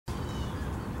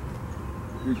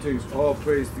Greetings, all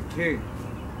praise the King.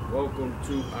 Welcome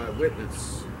to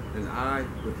Eyewitness, an eye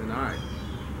with an eye,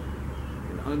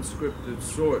 an unscripted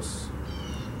source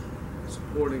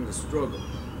supporting the struggle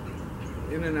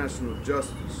for international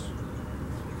justice.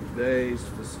 Today's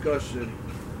discussion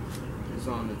is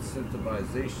on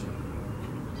incentivization.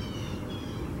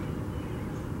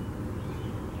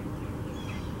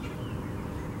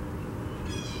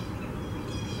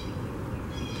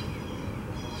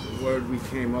 The word we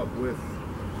came up with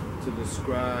to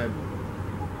describe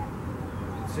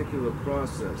a particular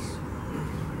process,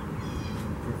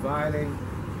 providing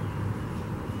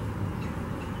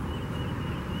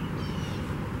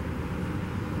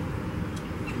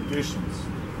conditions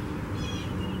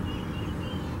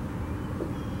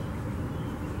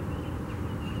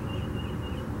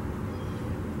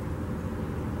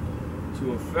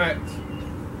to affect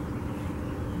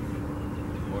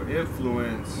or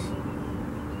influence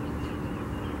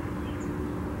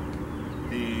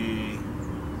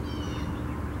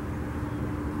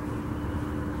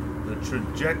the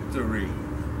trajectory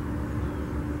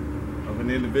of an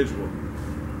individual.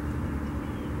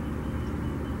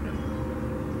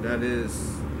 That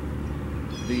is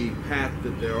the path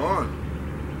that they're on,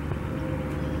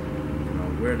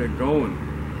 where they're going.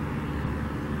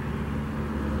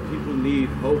 People need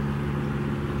hope.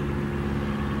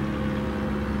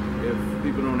 If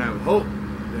people don't have hope,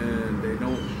 then they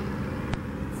don't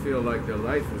feel like their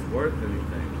life is worth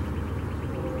anything.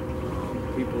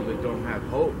 People that don't have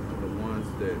hope are the ones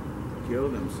that kill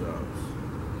themselves.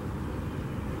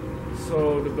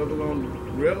 So the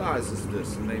Babylon realizes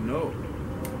this, and they know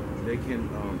they can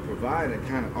provide a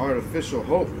kind of artificial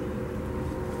hope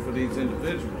for these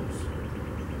individuals.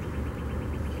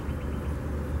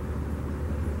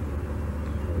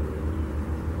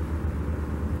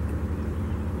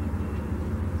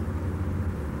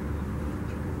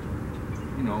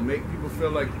 Make people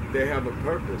feel like they have a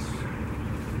purpose.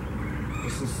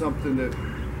 This is something that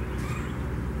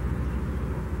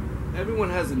everyone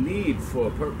has a need for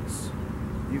a purpose.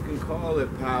 You can call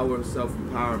it power,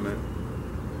 self-empowerment.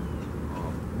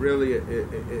 Really,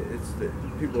 it's that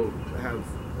people have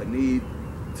a need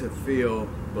to feel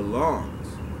belonged.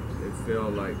 They feel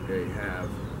like they have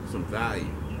some value.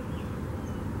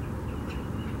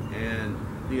 And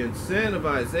the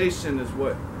incentivization is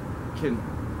what can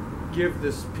give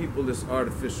this people this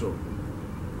artificial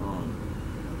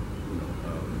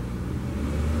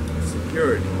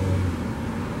security.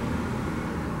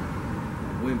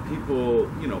 When people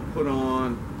put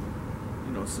on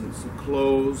some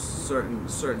clothes,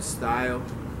 certain style.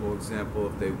 For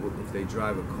example, if they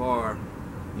drive a car,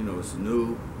 it's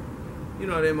new,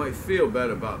 they might feel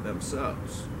better about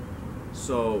themselves.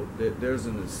 So there's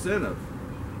an incentive,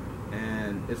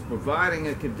 and it's providing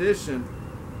a condition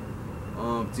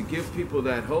to give people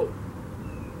that hope,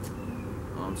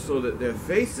 so that they're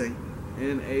facing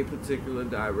in a particular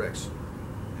direction,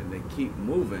 and they keep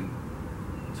moving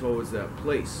towards that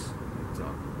place. We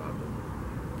talked about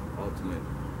the ultimate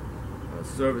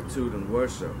servitude and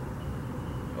worship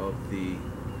of the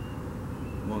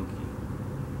monkey.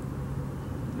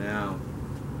 Now,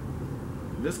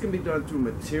 this can be done through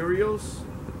materials,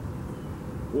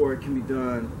 or it can be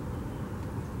done,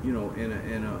 in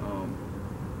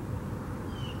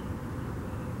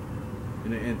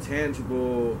an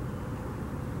intangible,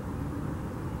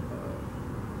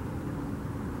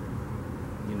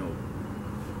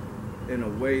 in a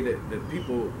way that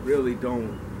people really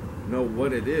don't know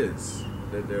what it is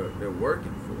that they're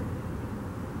working for.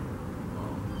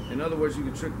 In other words, you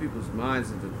can trick people's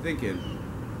minds into thinking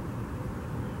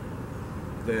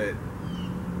that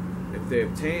if they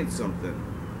obtain something,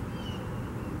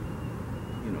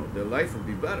 their life will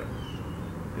be better.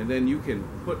 And then you can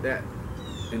put that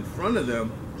in front of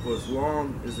them for as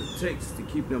long as it takes to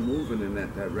keep them moving in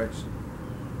that direction,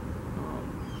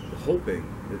 hoping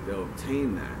that they'll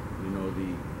obtain that.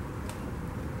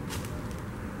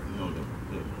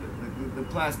 The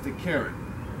plastic carrot.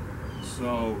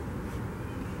 So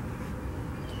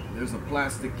there's a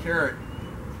plastic carrot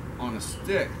on a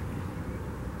stick,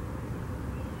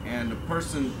 and the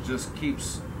person just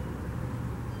keeps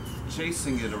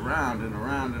chasing it around and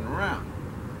around and around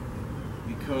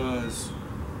because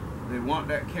they want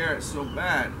that carrot so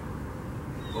bad.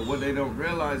 But what they don't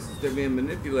realize is they're being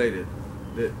manipulated,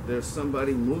 that there's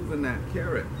somebody moving that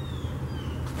carrot.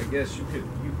 I guess you could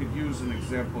use an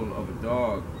example of a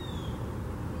dog,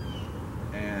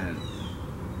 and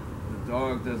the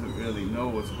dog doesn't really know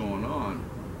what's going on.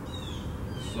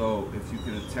 So if you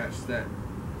can attach that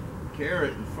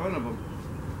carrot in front of them,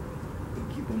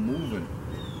 it'll keep them moving.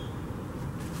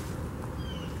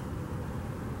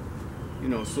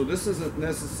 So this isn't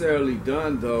necessarily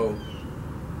done though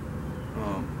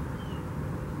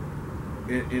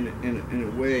in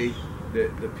a way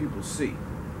that people see.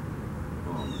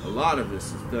 A lot of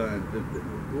this is done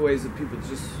the ways that people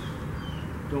just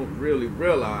don't really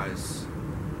realize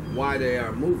why they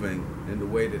are moving in the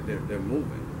way that they're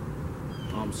moving.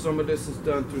 Some of this is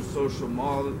done through social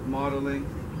modeling.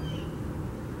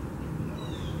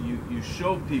 You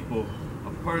show people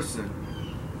a person,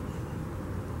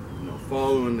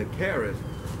 following the carrot,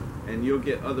 and you'll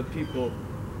get other people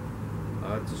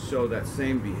to show that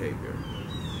same behavior.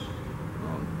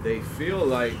 They feel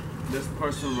like this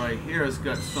person right here has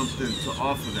got something to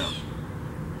offer them.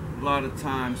 A lot of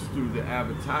times through the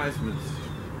advertisements,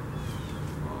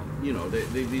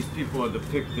 these people are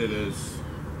depicted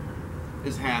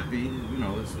as happy,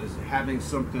 as having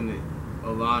something that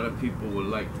a lot of people would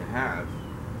like to have.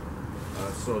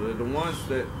 So they're the ones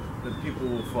that people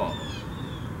will follow.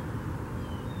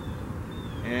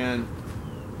 And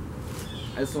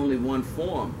that's only one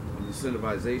form of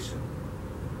incentivization.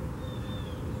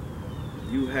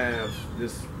 You have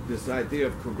this idea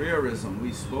of careerism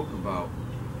we spoke about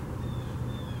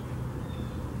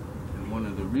in one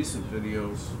of the recent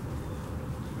videos.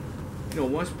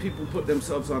 Once people put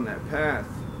themselves on that path,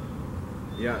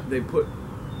 they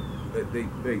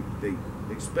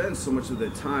expend so much of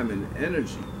their time and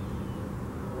energy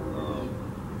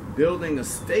building a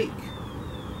stake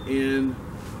in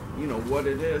what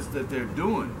it is that they're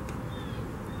doing.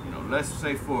 Let's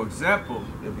say, for example,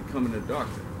 they're becoming a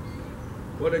doctor.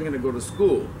 Well, they're going to go to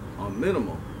school on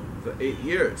minimal for 8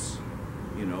 years.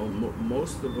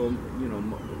 Most of them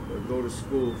go to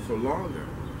school for longer,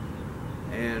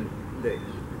 and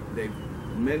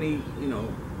many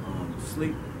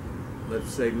sleep,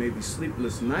 let's say maybe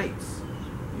sleepless nights,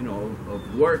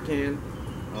 of working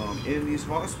in these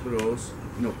hospitals,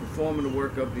 performing the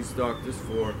work of these doctors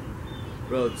for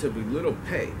relatively little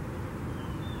pay.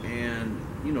 And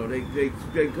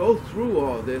they go through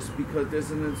all this because there's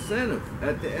an incentive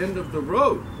at the end of the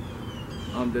road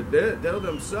that they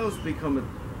themselves become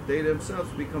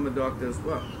a doctor as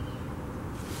well.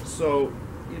 So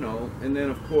and then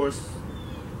of course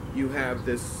you have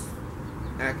this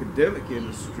academic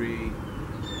industry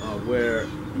where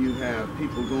you have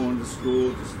people going to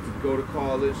school just to go to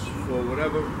college for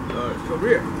whatever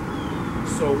career.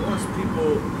 So once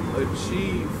people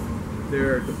achieve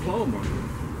their diploma,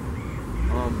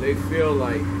 they feel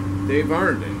like they've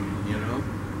earned it.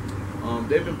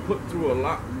 They've been put through a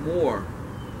lot more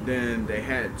than they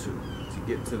had to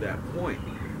get to that point.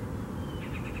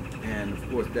 And of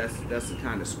course that's the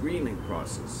kind of screening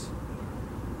process.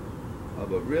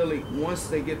 But really, once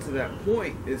they get to that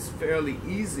point, it's fairly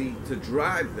easy to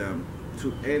drive them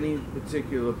to any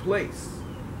particular place.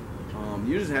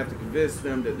 You just have to convince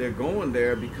them that they're going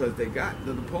there because they got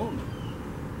the diploma.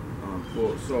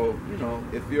 So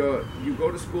if you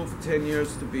go to school for 10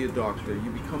 years to be a doctor,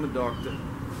 you become a doctor.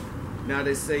 Now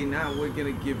they say, now we're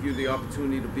going to give you the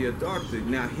opportunity to be a doctor.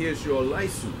 Now here's your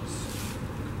license.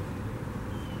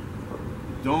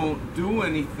 Don't do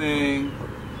anything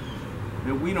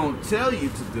that we don't tell you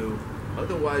to do,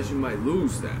 otherwise you might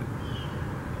lose that.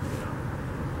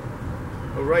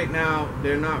 But right now,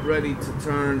 they're not ready to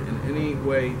turn in any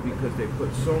way because they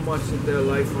put so much of their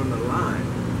life on the line.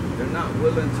 They're not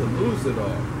willing to lose it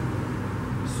all.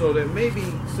 So there may be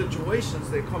situations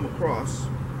they come across,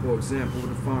 for example,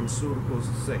 with the pharmaceuticals,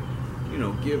 and say,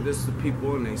 give this to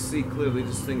people, and they see clearly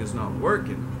this thing is not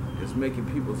working. It's making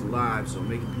people's lives, or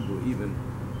making people even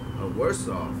worse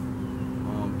off.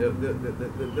 They'll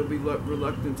be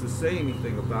reluctant to say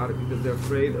anything about it because they're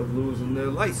afraid of losing their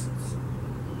license.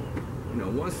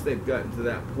 Once they've gotten to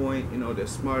that point, they're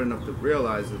smart enough to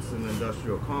realize it's an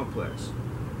industrial complex.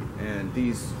 And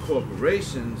these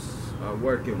corporations are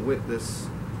working with this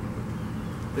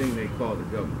thing they call the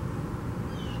government.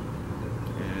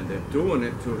 And they're doing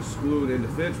it to exclude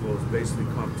individuals, basically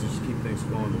just keep things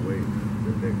going the way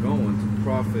that they're going, to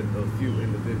profit a few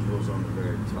individuals on the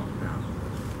very top down.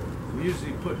 We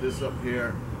usually put this up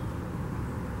here.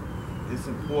 It's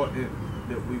important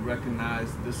that we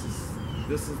recognize this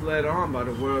is led on by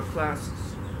the world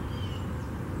classes.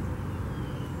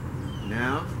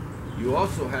 Now, you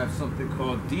also have something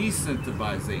called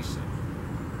decentivization.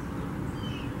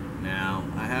 Now,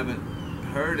 I haven't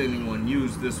heard anyone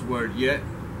use this word yet.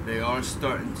 They are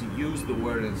starting to use the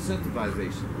word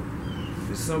incentivization.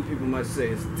 And some people might say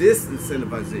it's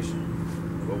disincentivization.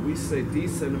 But we say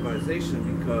decentivization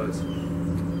because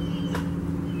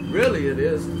really it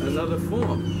is another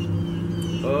form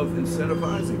of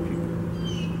incentivizing people.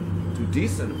 To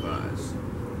decentivize.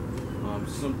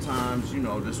 Sometimes,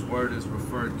 this word is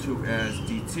referred to as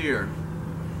deter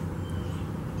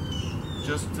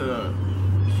just to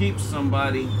keep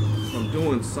somebody from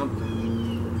doing something.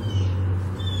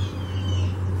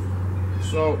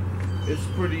 So it's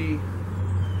pretty,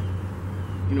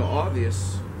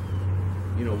 obvious,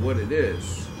 what it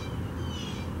is.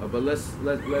 But let's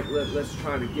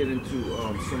try to get into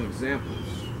some examples.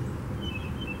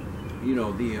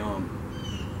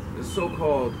 The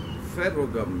so-called federal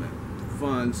government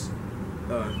funds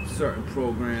certain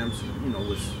programs,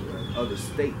 with other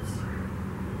states.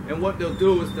 And what they'll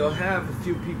do is they'll have a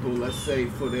few people, let's say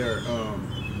for their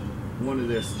one of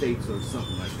their states or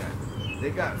something like that.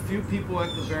 They got a few people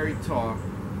at the very top.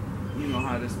 You know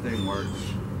how this thing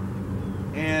works.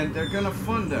 And they're gonna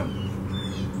fund them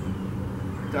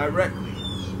directly.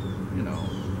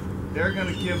 They're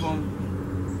gonna give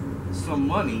them some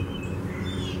money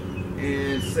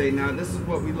and say, now this is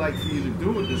what we'd like for you to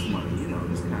do with this money,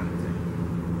 this kind of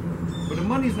thing. But the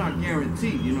money's not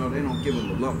guaranteed, they don't give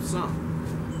them a lump sum.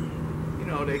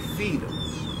 They feed them.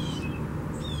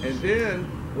 And then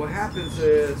what happens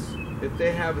is, if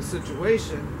they have a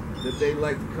situation that they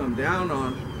like to come down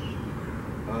on,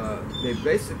 they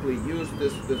basically use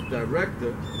this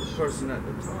director, the person at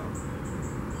the top,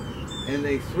 and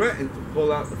they threaten to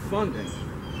pull out the funding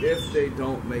if they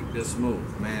don't make this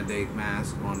move, mandate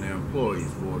masks on their employees,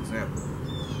 for example.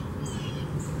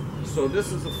 So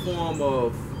this is a form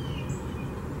of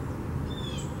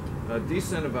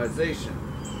decentivization.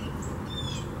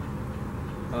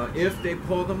 If they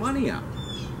pull the money out.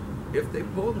 If they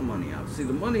pull the money out. See,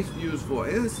 the money's used for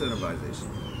incentivization.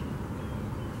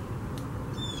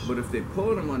 But if they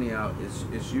pull the money out,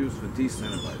 it's used for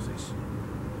decentivization.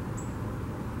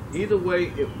 Either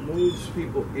way, it moves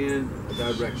people in a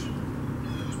direction.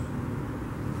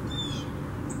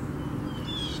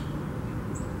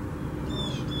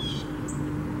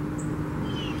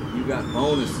 You got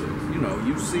bonuses.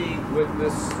 You see with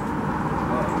this,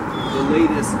 the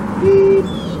latest beep,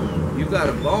 you got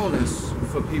a bonus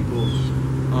for people,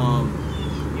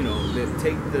 that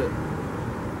take the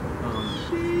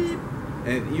beep.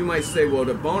 And you might say, well,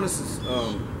 the bonus is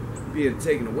being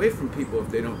taken away from people if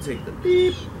they don't take the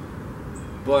beep.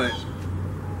 But,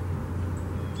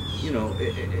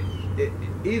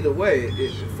 either way,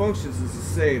 it functions as the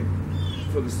same,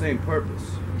 for the same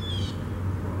purpose.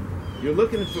 You're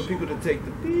looking for people to take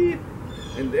the beep,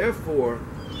 and therefore,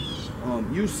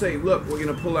 you say, look, we're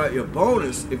going to pull out your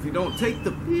bonus if you don't take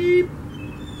the beep.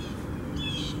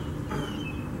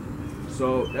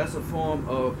 So that's a form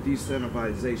of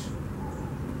decentivization.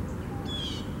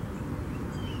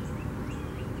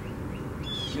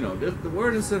 The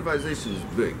word incentivization is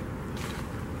big.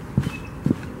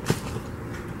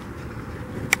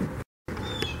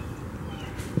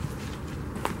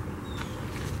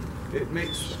 It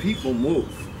makes people move.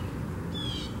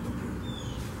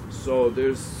 So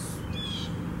there's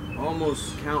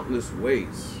almost countless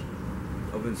ways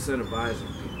of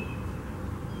incentivizing people.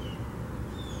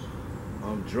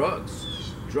 Drugs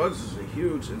is a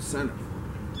huge incentive.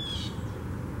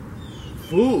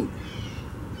 Food,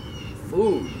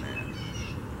 man.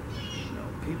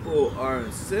 People are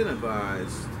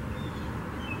incentivized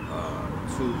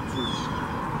to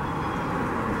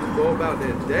go about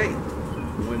their day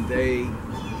when they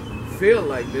feel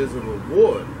like there's a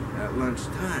reward at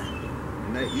lunchtime.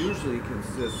 And that usually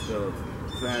consists of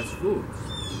fast foods.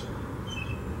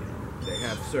 They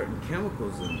have certain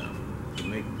chemicals in them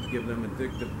to give them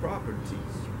addictive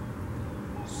properties.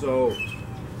 So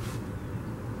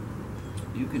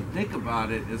you can think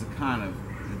about it as a kind of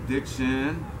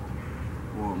addiction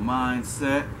or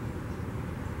mindset.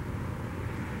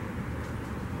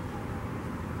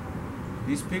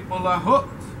 These people are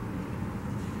hooked.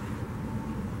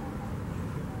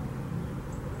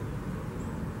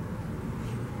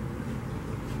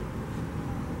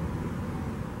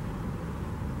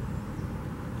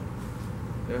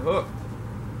 They're hooked.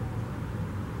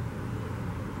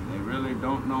 They really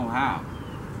don't know how.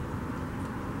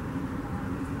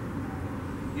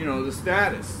 The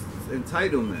status,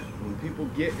 entitlement, when people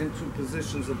get into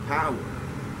positions of power,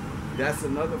 that's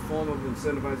another form of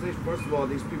incentivization. First of all,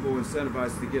 these people are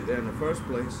incentivized to get there in the first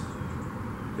place.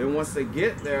 Then once they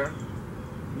get there,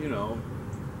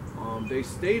 they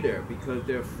stay there because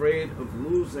they're afraid of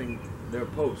losing their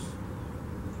post.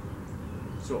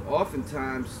 So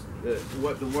oftentimes,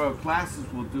 what the world classes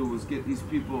will do is get these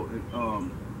people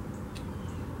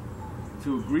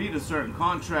to agree to certain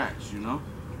contracts,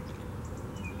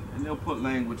 and they'll put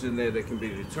language in there that can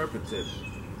be interpreted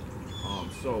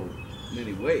so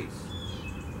many ways.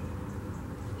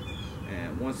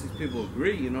 And once these people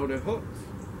agree, they're hooked.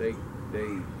 They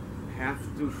have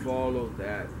to follow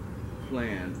that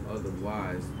plan,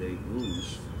 otherwise they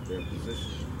lose their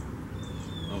position.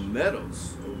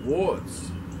 medals,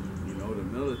 awards, you know, the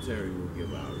military will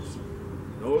give out or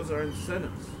something. Those are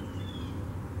incentives.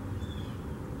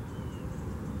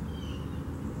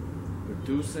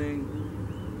 Producing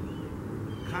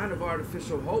kind of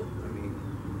artificial hope. I mean,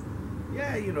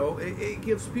 yeah, you know, it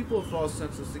gives people a false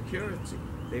sense of security.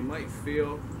 They might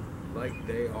feel like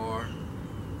they are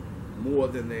more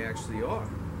than they actually are.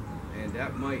 And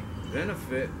that might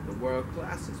benefit the world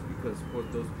classes because, of course,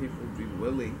 those people would be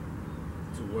willing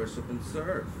to worship and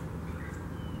serve.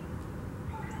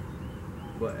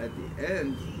 But at the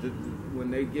end, when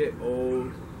they get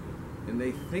old and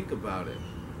they think about it,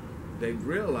 they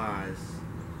realize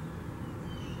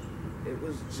it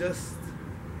was just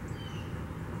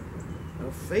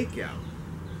a fake out.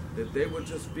 That they were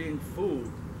just being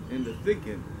fooled into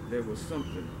thinking there was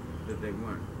something that they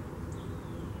weren't.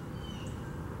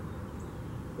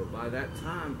 But by that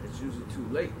time, it's usually too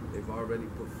late. They've already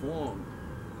performed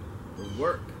the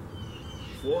work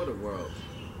for the world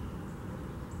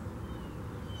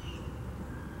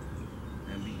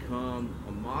and become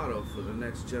a model for the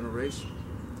next generation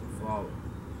to follow.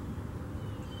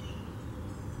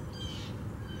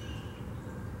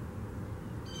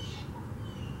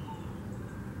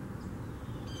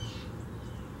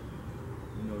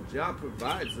 You know, Jah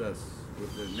provides us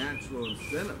with the natural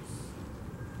incentives.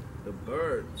 The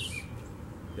birds,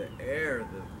 the air,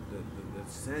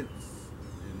 the scents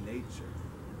in nature.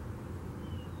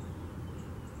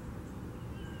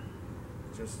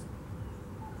 Just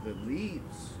the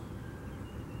leaves,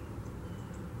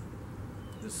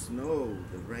 the snow,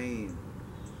 the rain,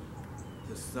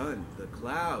 the sun, the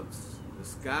clouds, the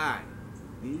sky.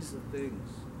 These are things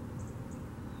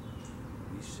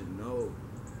we should know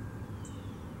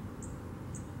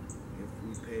if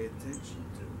we pay attention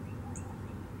to.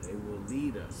 They will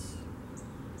lead us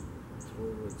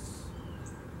towards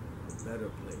a better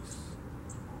place.